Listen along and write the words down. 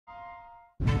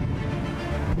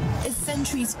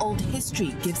centuries-old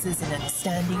history gives us an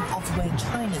understanding of where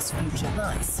China's future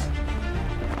lies.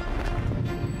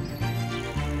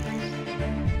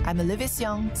 I'm Olivia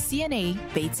Xiong, CNA,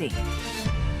 Beijing.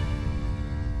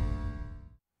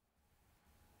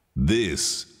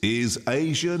 This is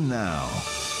Asia Now.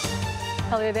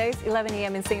 Hello there, it's 11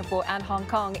 a.m. in Singapore and Hong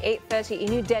Kong, 8:30 in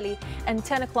New Delhi and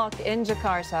 10 o'clock in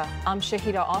Jakarta. I'm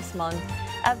Shahida Osman.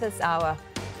 At this hour,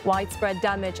 widespread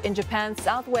damage in Japan's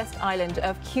southwest island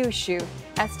of Kyushu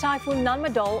as Typhoon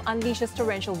Nanmadol unleashes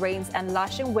torrential rains and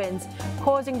lashing winds,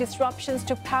 causing disruptions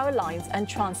to power lines and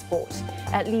transport.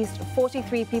 At least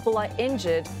 43 people are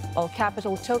injured, while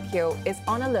capital Tokyo is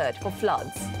on alert for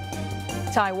floods.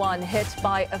 Taiwan hit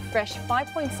by a fresh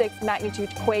 5.6 magnitude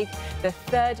quake, the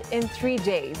third in 3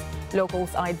 days.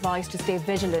 Locals are advised to stay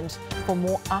vigilant for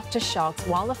more aftershocks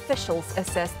while officials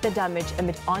assess the damage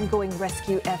amid ongoing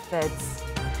rescue efforts.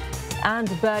 And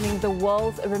burning the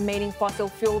world's remaining fossil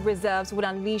fuel reserves would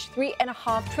unleash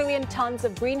 3.5 trillion tons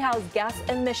of greenhouse gas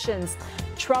emissions.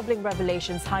 Troubling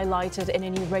revelations highlighted in a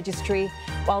new registry,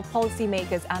 while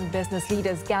policymakers and business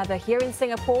leaders gather here in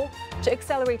Singapore to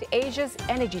accelerate Asia's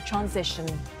energy transition.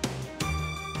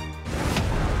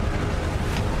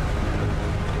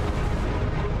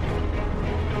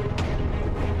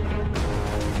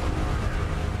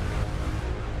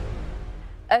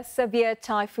 A severe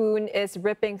typhoon is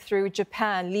ripping through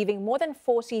Japan, leaving more than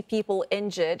 40 people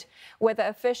injured. Weather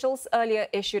officials earlier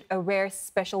issued a rare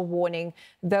special warning,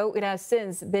 though it has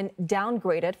since been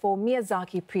downgraded for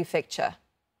Miyazaki Prefecture.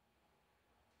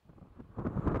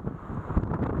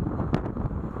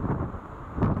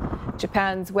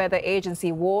 Japan's weather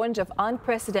agency warned of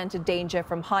unprecedented danger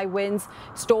from high winds,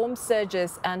 storm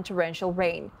surges and torrential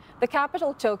rain. The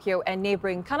capital, Tokyo, and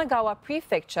neighboring Kanagawa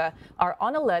Prefecture are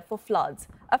on alert for floods.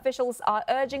 Officials are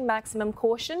urging maximum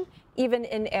caution, even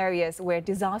in areas where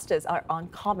disasters are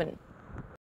uncommon.